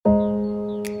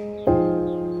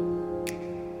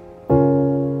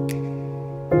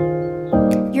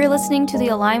listening to the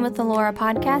Align with Alora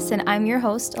podcast, and I'm your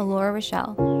host, Alora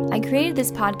Rochelle. I created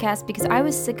this podcast because I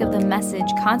was sick of the message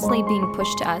constantly being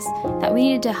pushed to us that we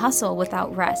needed to hustle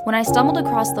without rest. When I stumbled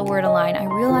across the word align, I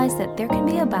realized that there can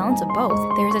be a balance of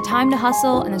both. There's a time to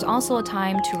hustle, and there's also a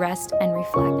time to rest and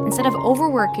reflect. Instead of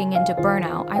overworking into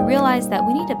burnout, I realized that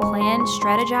we need to plan,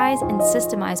 strategize, and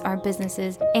systemize our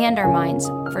businesses and our minds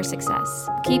for success.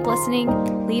 Keep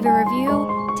listening, leave a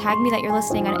review, tag me that you're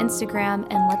listening on Instagram,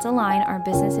 and let's align our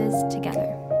businesses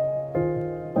together.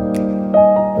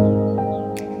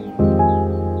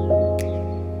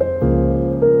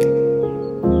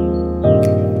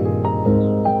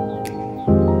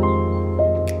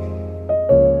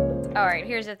 All right,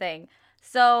 here's the thing.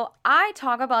 So I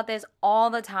talk about this all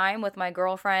the time with my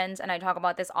girlfriends, and I talk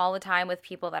about this all the time with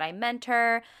people that I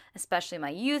mentor, especially my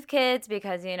youth kids,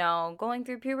 because, going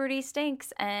through puberty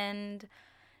stinks, and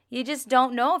you just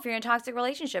don't know if you're in a toxic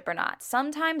relationship or not.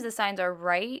 Sometimes the signs are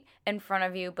right in front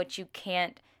of you, but you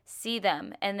can't see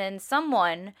them. And then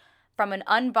someone from an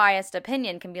unbiased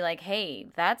opinion can be like, hey,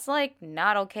 that's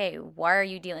not okay. Why are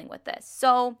you dealing with this?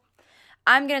 So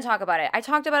I'm going to talk about it. I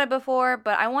talked about it before,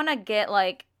 but I want to get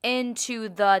into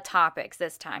the topics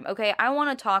this time. Okay. I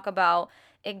want to talk about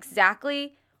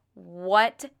exactly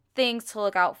what things to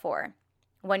look out for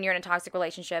when you're in a toxic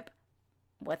relationship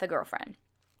with a girlfriend.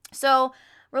 So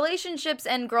relationships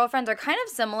and girlfriends are kind of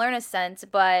similar in a sense,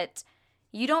 but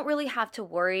you don't really have to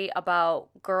worry about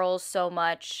girls so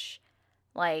much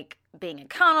being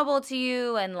accountable to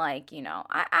you and I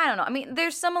don't know. I mean,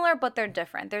 they're similar, but they're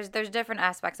different. There's different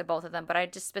aspects of both of them, but I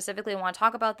just specifically want to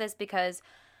talk about this because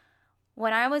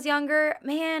when I was younger,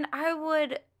 man, I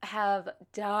would have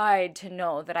died to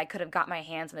know that I could have got my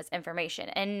hands on this information.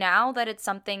 And now that it's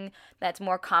something that's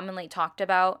more commonly talked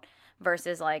about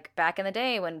versus back in the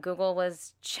day when Google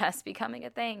was just becoming a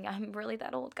thing. I'm really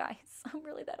that old, guys. I'm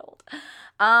really that old.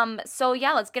 So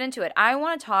yeah, let's get into it. I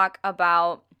want to talk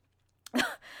about,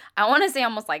 I want to say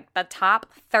almost the top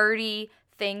 30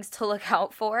 things to look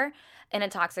out for in a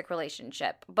toxic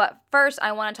relationship. But first,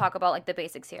 I want to talk about the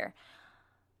basics here.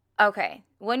 Okay,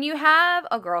 when you have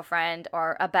a girlfriend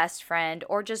or a best friend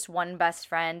or just one best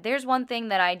friend, there's one thing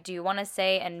that I do want to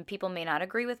say, and people may not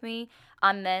agree with me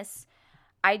on this.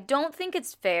 I don't think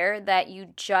it's fair that you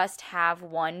just have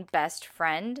one best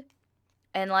friend.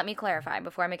 And let me clarify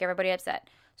before I make everybody upset.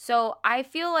 So I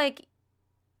feel like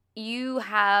you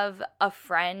have a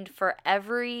friend for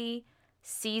every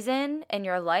season in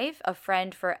your life, a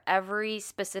friend for every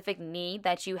specific need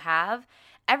that you have.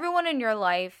 Everyone in your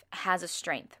life has a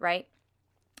strength, right?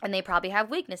 And they probably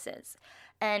have weaknesses.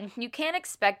 And you can't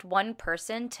expect one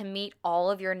person to meet all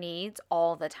of your needs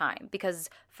all the time because,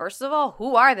 first of all,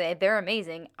 who are they? They're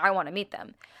amazing. I want to meet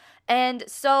them. And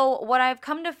so what I've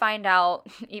come to find out,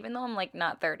 even though I'm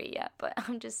not 30 yet, but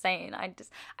I'm just saying,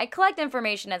 I collect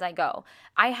information as I go.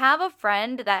 I have a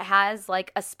friend that has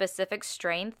a specific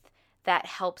strength that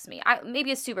helps me.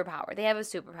 Maybe a superpower. They have a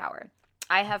superpower.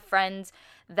 I have friends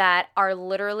that are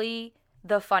literally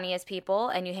the funniest people,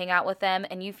 and you hang out with them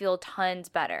and you feel tons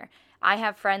better. I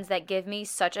have friends that give me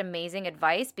such amazing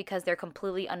advice because they're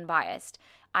completely unbiased.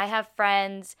 I have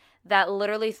friends that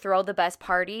literally throw the best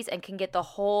parties and can get the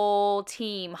whole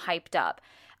team hyped up.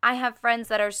 I have friends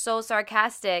that are so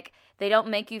sarcastic, they don't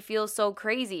make you feel so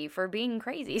crazy for being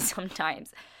crazy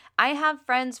sometimes. I have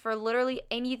friends for literally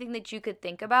anything that you could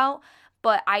think about,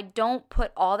 but I don't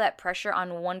put all that pressure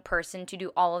on one person to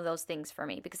do all of those things for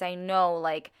me because I know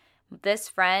this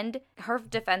friend, her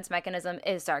defense mechanism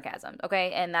is sarcasm,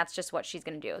 okay? And that's just what she's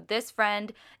going to do. This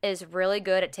friend is really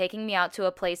good at taking me out to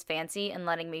a place fancy and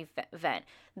letting me vent.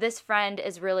 This friend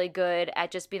is really good at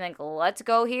just being let's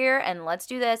go here and let's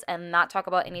do this and not talk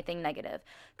about anything negative.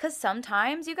 Because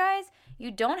sometimes, you guys, you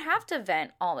don't have to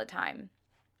vent all the time.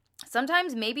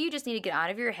 Sometimes maybe you just need to get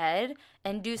out of your head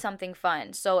and do something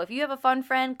fun. So if you have a fun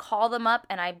friend, call them up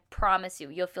and I promise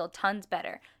you'll feel tons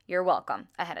better. You're welcome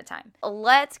ahead of time.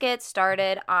 Let's get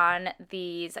started on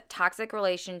these toxic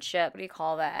relationship,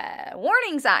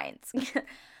 warning signs. That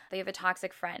you have a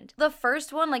toxic friend. The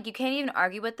first one, you can't even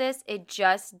argue with this. It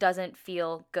just doesn't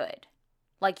feel good.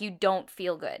 You don't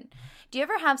feel good. Do you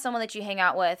ever have someone that you hang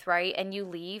out with, right? And you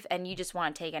leave and you just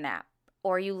want to take a nap?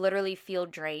 Or you literally feel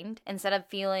drained instead of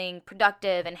feeling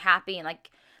productive and happy and like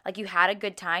you had a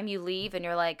good time, you leave and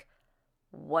you're like,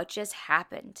 what just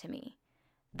happened to me?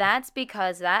 That's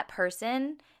because that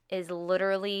person is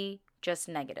literally just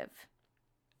negative.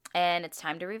 And it's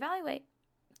time to reevaluate.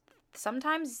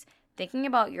 Sometimes thinking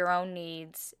about your own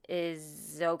needs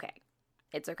is okay.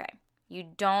 It's okay. You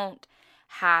don't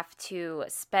have to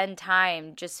spend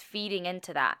time just feeding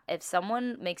into that. If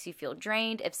someone makes you feel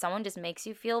drained, if someone just makes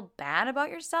you feel bad about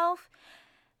yourself,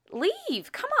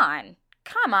 leave. Come on.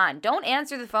 Come on. Don't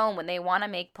answer the phone when they want to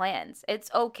make plans. It's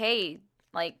okay.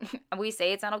 Like, we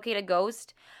say it's not okay to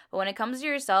ghost, but when it comes to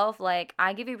yourself, like,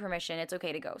 I give you permission. It's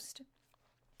okay to ghost.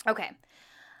 Okay.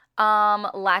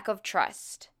 Lack of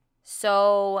trust.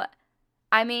 So,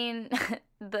 I mean,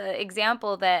 the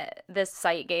example that this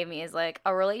site gave me is like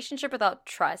a relationship without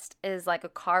trust is like a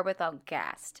car without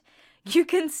gas. You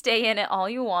can stay in it all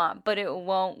you want, but it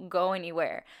won't go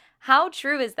anywhere. How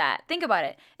true is that? Think about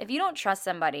it. If you don't trust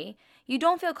somebody, you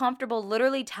don't feel comfortable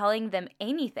literally telling them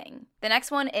anything. The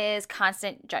next one is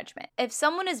constant judgment. If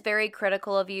someone is very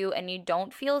critical of you and you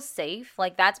don't feel safe,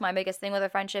 like that's my biggest thing with a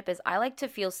friendship is I like to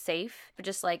feel safe, but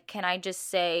just like, can I just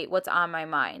say what's on my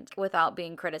mind without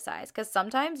being criticized? Because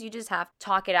sometimes you just have to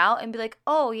talk it out and be like,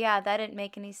 oh yeah, that didn't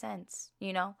make any sense,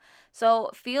 you know?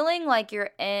 So feeling like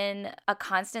you're in a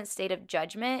constant state of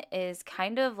judgment is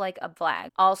kind of like a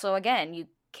flag. Also, again, you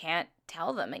can't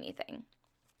tell them anything.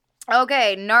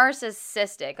 Okay,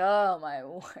 narcissistic. Oh my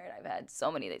word, I've had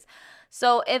so many of these.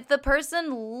 So if the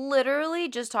person literally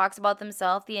just talks about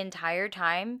themselves the entire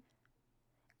time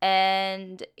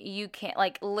and you can't,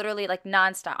 like, literally, like,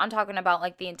 nonstop. I'm talking about,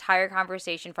 like, the entire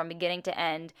conversation from beginning to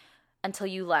end until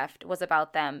you left was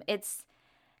about them. It's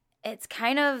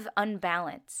kind of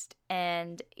unbalanced.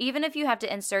 And even if you have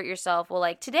to insert yourself, well,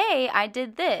 like, today I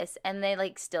did this, and they,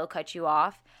 like, still cut you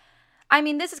off. I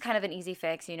mean, this is kind of an easy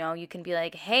fix, you know. You can be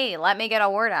like, hey, let me get a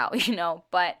word out, you know.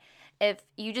 But if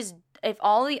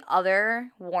all the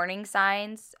other warning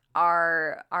signs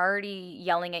are already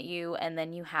yelling at you and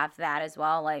then you have that as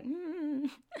well, like,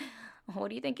 what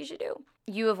do you think you should do?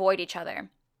 You avoid each other.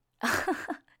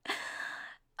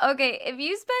 Okay, if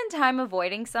you spend time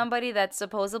avoiding somebody that's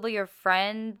supposedly your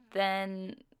friend,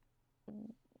 then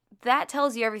that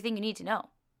tells you everything you need to know.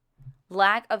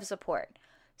 Lack of support.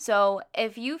 So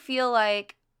if you feel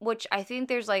like, which I think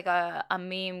there's like a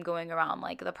meme going around,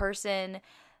 like the person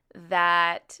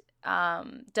that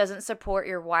doesn't support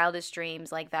your wildest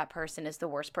dreams, like that person is the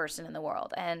worst person in the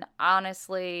world. And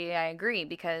honestly, I agree,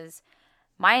 because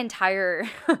my entire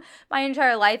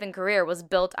life and career was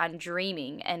built on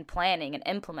dreaming and planning and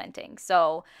implementing.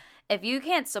 So if you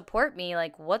can't support me,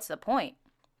 like, what's the point?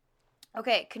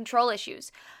 Okay, control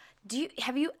issues.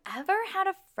 Have you ever had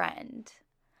a friend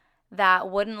that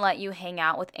wouldn't let you hang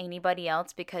out with anybody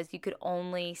else because you could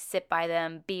only sit by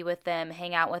them, be with them,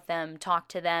 hang out with them, talk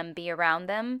to them, be around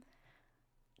them?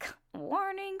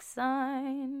 Warning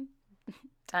sign.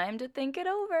 Time to think it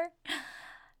over.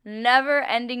 Never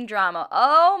ending drama.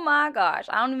 Oh my gosh.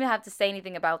 I don't even have to say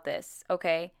anything about this,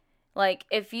 okay? Like,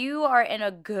 if you are in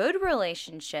a good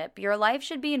relationship, your life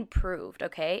should be improved,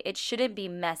 okay? It shouldn't be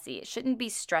messy. It shouldn't be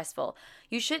stressful.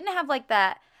 You shouldn't have like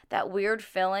that weird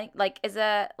feeling, like, is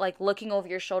that like looking over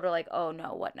your shoulder like, oh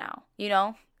no, what now? You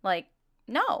know? Like,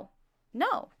 no,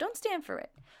 don't stand for it.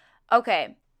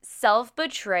 Okay,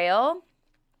 self-betrayal.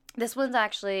 This is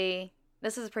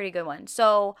a pretty good one.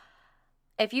 So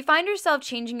if you find yourself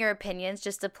changing your opinions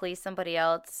just to please somebody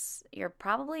else, you're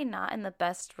probably not in the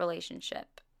best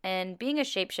relationship. And being a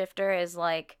shapeshifter is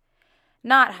like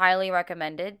not highly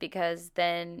recommended, because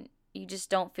then you just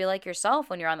don't feel like yourself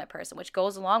when you're on that person, which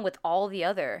goes along with all the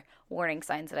other warning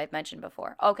signs that I've mentioned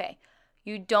before. Okay,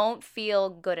 you don't feel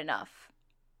good enough.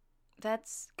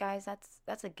 That's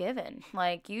a given.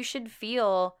 Like, you should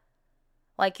feel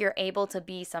like you're able to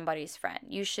be somebody's friend.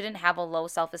 You shouldn't have a low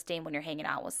self-esteem when you're hanging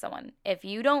out with someone. If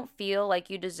you don't feel like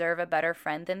you deserve a better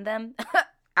friend than them,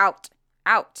 out.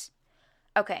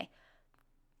 Okay,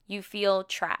 you feel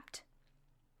trapped.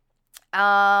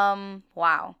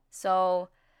 Wow. So,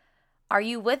 are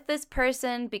you with this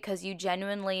person because you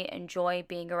genuinely enjoy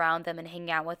being around them and hanging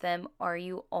out with them? Or are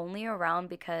you only around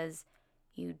because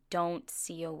you don't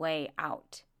see a way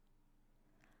out?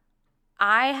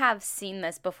 I have seen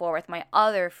this before with my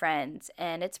other friends,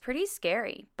 and it's pretty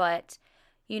scary. But,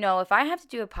 you know, if I have to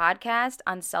do a podcast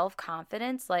on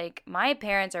self-confidence, like, my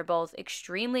parents are both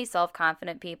extremely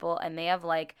self-confident people, and they have,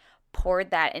 like,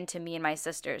 poured that into me and my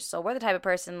sisters. So we're the type of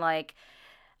person, like,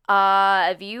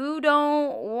 if you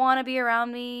don't want to be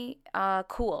around me,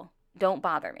 cool. Don't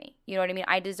bother me. You know what I mean?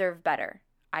 I deserve better.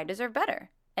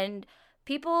 And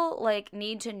people, like,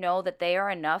 need to know that they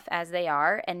are enough as they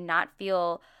are and not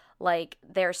feel like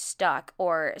they're stuck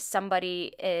or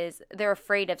they're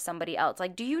afraid of somebody else.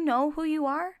 Like, do you know who you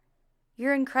are?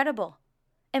 You're incredible.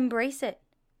 Embrace it.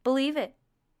 Believe it.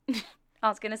 I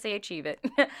was going to say achieve it.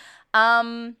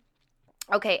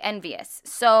 Okay, envious.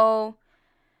 So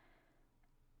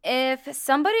if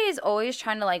somebody is always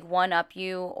trying to, like, one-up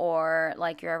you, or,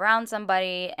 like, you're around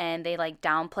somebody and they, like,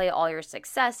 downplay all your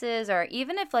successes, or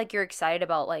even if, like, you're excited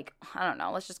about, like, I don't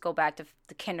know, let's just go back to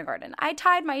the kindergarten. I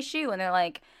tied my shoe, and they're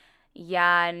like,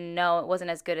 yeah, no, it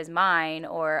wasn't as good as mine,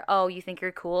 or, oh, you think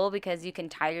you're cool because you can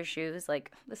tie your shoes.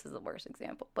 Like, this is the worst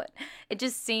example, but it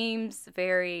just seems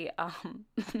very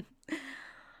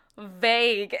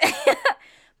vague.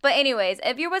 But anyways,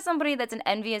 if you're with somebody that's an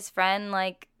envious friend,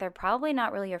 like, they're probably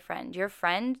not really your friend. Your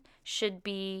friend should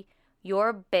be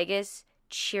your biggest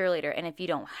cheerleader. And if you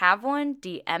don't have one,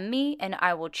 DM me and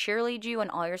I will cheerlead you on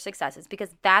all your successes,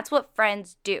 because that's what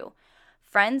friends do.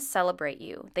 Friends celebrate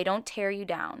you. They don't tear you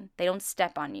down. They don't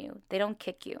step on you. They don't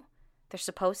kick you. They're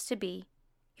supposed to be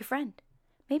your friend.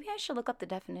 Maybe I should look up the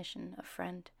definition of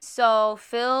friend. So,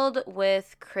 filled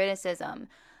with criticism.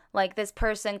 Like, this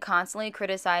person constantly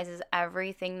criticizes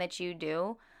everything that you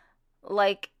do.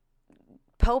 Like,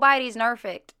 nobody's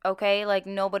perfect, okay? Like,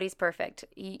 nobody's perfect.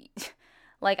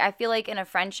 Like, I feel like in a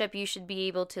friendship, you should be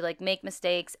able to, like, make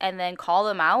mistakes and then call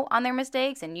them out on their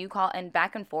mistakes, and you call, and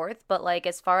back and forth. But, like,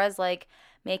 as far as, like,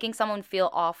 making someone feel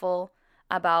awful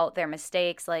about their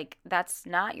mistakes, like, that's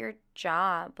not your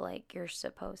job. Like, you're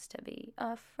supposed to be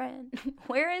a friend.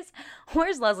 Where's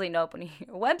Leslie Knope when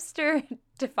Webster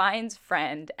defines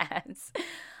friend as?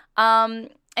 And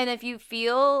if you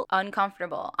feel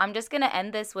uncomfortable, I'm just gonna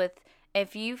end this with,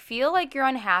 if you feel like you're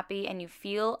unhappy and you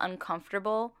feel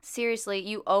uncomfortable, seriously,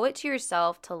 you owe it to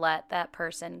yourself to let that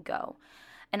person go.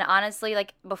 And honestly,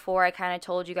 like before, I kind of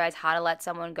told you guys how to let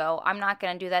someone go. I'm not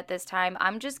going to do that this time.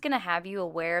 I'm just going to have you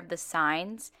aware of the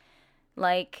signs.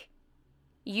 Like,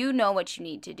 you know what you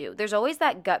need to do. There's always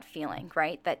that gut feeling,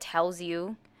 right, that tells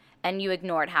you, and you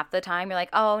ignore it half the time. You're like,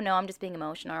 oh, no, I'm just being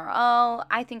emotional, or, oh,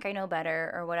 I think I know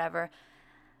better, or whatever.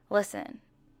 Listen,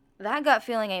 that gut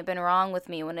feeling ain't been wrong with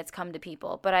me when it's come to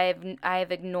people, but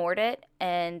I've ignored it,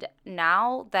 and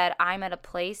now that I'm at a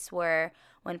place where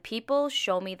when people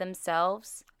show me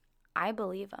themselves, I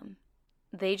believe them.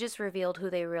 They just revealed who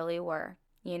they really were,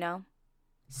 you know?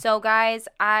 So guys,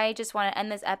 I just want to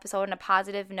end this episode on a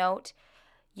positive note.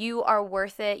 You are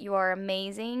worth it. You are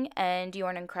amazing, and you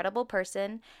are an incredible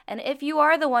person. And if you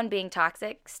are the one being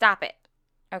toxic, stop it,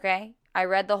 okay? I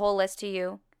read the whole list to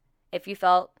you. If you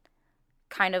felt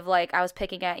kind of like I was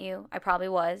picking at you, I probably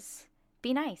was.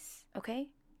 Be nice, okay?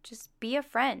 Just be a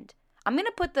friend. I'm going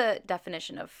to put the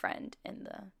definition of friend in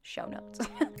the show notes.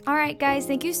 All right, guys,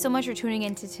 thank you so much for tuning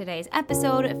into today's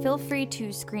episode. Feel free to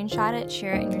screenshot it,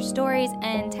 share it in your stories,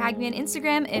 and tag me on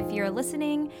Instagram if you're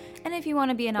listening. And if you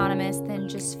want to be anonymous, then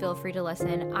just feel free to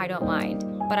listen. I don't mind.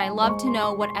 But I love to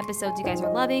know what episodes you guys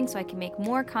are loving so I can make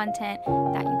more content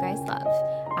that you guys love.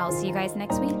 I'll see you guys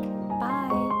next week.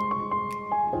 Bye.